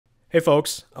Hey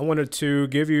folks, I wanted to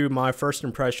give you my first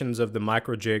impressions of the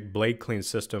MicroJig BladeClean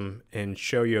system and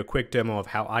show you a quick demo of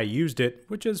how I used it,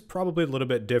 which is probably a little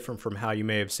bit different from how you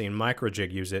may have seen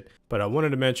MicroJig use it, but I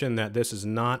wanted to mention that this is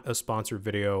not a sponsored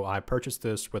video. I purchased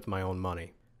this with my own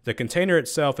money. The container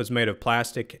itself is made of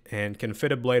plastic and can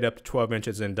fit a blade up to 12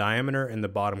 inches in diameter in the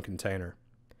bottom container.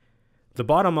 The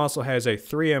bottom also has a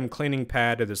 3M cleaning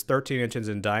pad that is 13 inches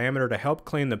in diameter to help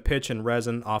clean the pitch and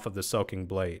resin off of the soaking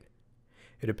blade.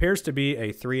 It appears to be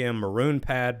a 3M maroon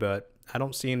pad, but I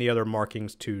don't see any other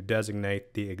markings to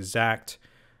designate the exact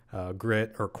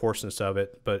grit or coarseness of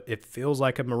it, but it feels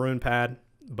like a maroon pad,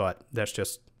 but that's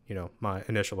just, my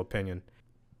initial opinion.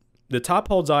 The top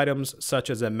holds items such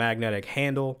as a magnetic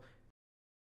handle,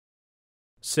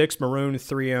 6 maroon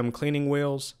 3M cleaning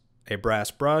wheels, a brass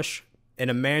brush,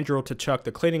 and a mandrel to chuck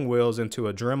the cleaning wheels into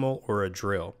a Dremel or a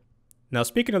drill. Now,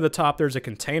 speaking of the top, there's a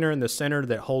container in the center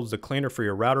that holds the cleaner for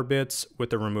your router bits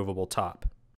with a removable top.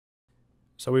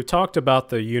 So we've talked about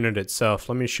the unit itself.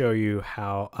 Let me show you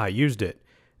how I used it.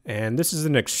 And this is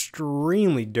an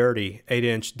extremely dirty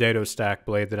 8-inch dado stack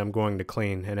blade that I'm going to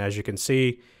clean. And as you can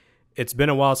see, it's been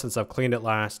a while since I've cleaned it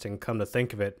last, and come to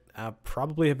think of it, I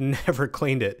probably have never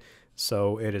cleaned it,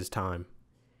 so it is time.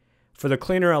 For the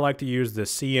cleaner, I like to use the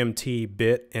CMT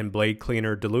bit and blade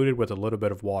cleaner diluted with a little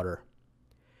bit of water.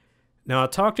 Now, I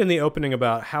talked in the opening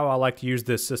about how I like to use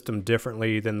this system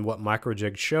differently than what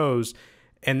MicroJig shows,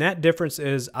 and that difference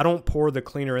is I don't pour the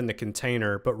cleaner in the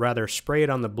container, but rather spray it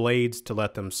on the blades to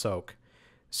let them soak.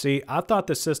 See, I thought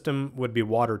the system would be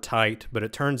watertight, but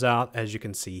it turns out, as you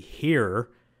can see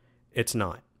here, it's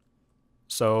not.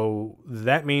 So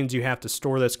that means you have to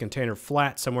store this container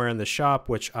flat somewhere in the shop,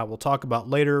 which I will talk about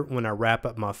later when I wrap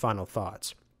up my final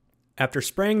thoughts. After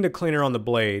spraying the cleaner on the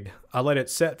blade, I let it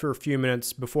set for a few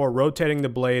minutes before rotating the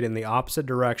blade in the opposite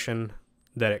direction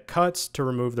that it cuts to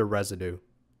remove the residue.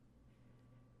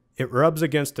 It rubs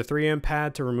against the 3M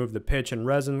pad to remove the pitch and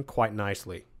resin quite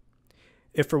nicely.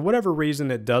 If for whatever reason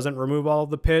it doesn't remove all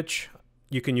of the pitch,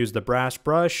 you can use the brass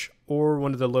brush or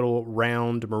one of the little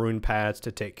round maroon pads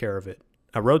to take care of it.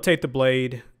 I rotate the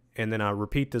blade and then I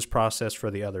repeat this process for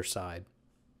the other side.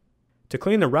 To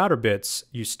clean the router bits,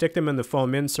 you stick them in the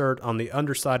foam insert on the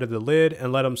underside of the lid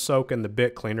and let them soak in the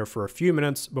bit cleaner for a few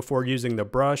minutes before using the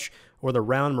brush or the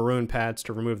round maroon pads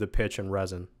to remove the pitch and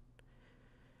resin.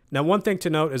 Now, one thing to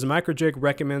note is MicroJig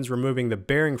recommends removing the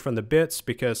bearing from the bits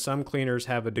because some cleaners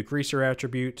have a degreaser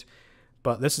attribute,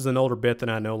 but this is an older bit that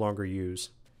I no longer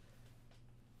use.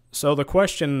 So the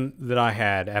question that I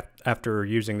had after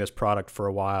using this product for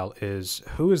a while is,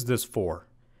 who is this for?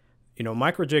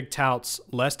 MicroJig touts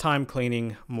less time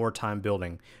cleaning, more time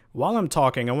building. While I'm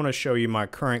talking, I want to show you my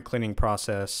current cleaning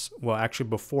process, well, actually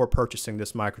before purchasing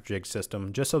this MicroJig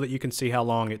system, just so that you can see how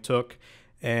long it took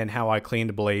and how I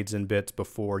cleaned blades and bits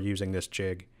before using this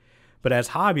jig. But as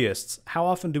hobbyists, how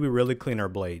often do we really clean our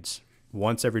blades?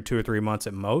 Once every 2 or 3 months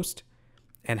at most?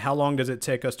 And how long does it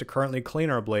take us to currently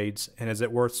clean our blades, and is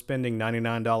it worth spending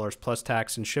 $99 plus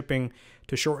tax and shipping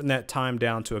to shorten that time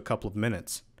down to a couple of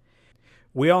minutes?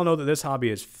 We all know that this hobby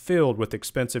is filled with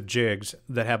expensive jigs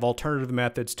that have alternative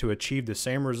methods to achieve the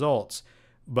same results,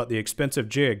 but the expensive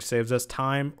jig saves us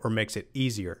time or makes it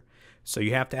easier. So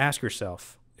you have to ask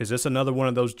yourself, is this another one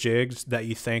of those jigs that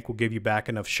you think will give you back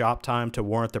enough shop time to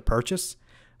warrant the purchase?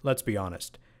 Let's be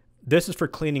honest. This is for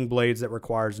cleaning blades that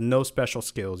requires no special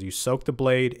skills. You soak the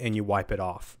blade and you wipe it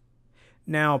off.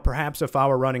 Now, perhaps if I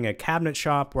were running a cabinet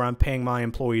shop where I'm paying my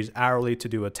employees hourly to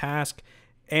do a task,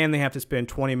 and they have to spend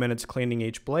 20 minutes cleaning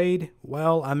each blade,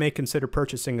 well, I may consider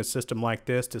purchasing a system like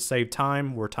this to save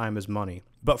time where time is money.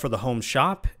 But for the home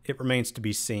shop, it remains to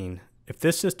be seen. If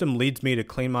this system leads me to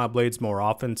clean my blades more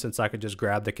often since I could just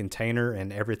grab the container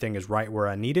and everything is right where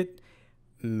I need it,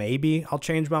 maybe I'll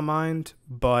change my mind.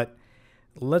 But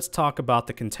let's talk about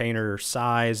the container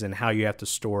size and how you have to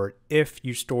store it if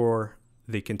you store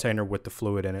the container with the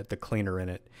fluid in it, the cleaner in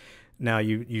it. Now,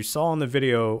 you saw in the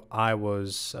video I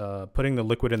was putting the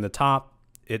liquid in the top.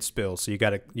 It spills, so you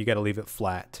gotta leave it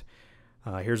flat.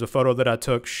 Here's a photo that I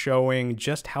took showing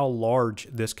just how large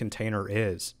this container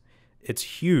is. It's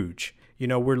huge.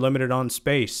 We're limited on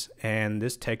space, and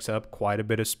this takes up quite a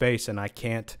bit of space, and I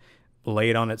can't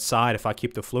lay it on its side if I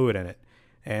keep the fluid in it.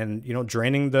 And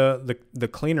draining the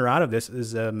cleaner out of this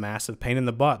is a massive pain in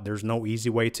the butt. There's no easy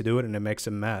way to do it, and it makes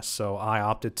a mess. So I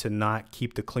opted to not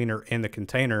keep the cleaner in the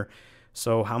container.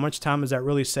 So how much time is that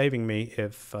really saving me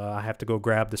if I have to go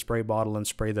grab the spray bottle and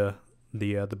spray the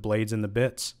blades and the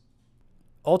bits?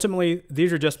 Ultimately,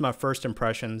 these are just my first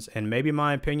impressions, and maybe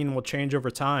my opinion will change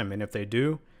over time, and if they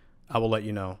do, I will let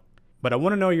you know. But I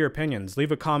want to know your opinions.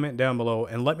 Leave a comment down below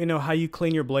and let me know how you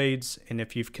clean your blades and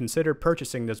if you've considered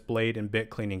purchasing this blade and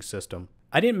bit cleaning system.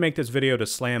 I didn't make this video to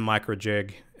slam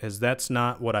MicroJig, as that's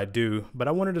not what I do, but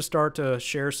I wanted to start to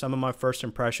share some of my first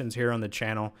impressions here on the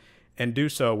channel and do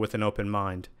so with an open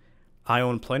mind. I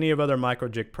own plenty of other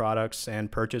MicroJig products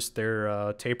and purchased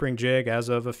their tapering jig as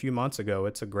of a few months ago.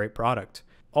 It's a great product.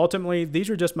 Ultimately, these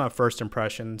are just my first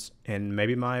impressions, and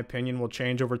maybe my opinion will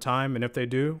change over time, and if they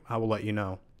do, I will let you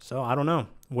know. So I don't know.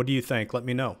 What do you think? Let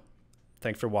me know.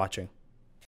 Thanks for watching.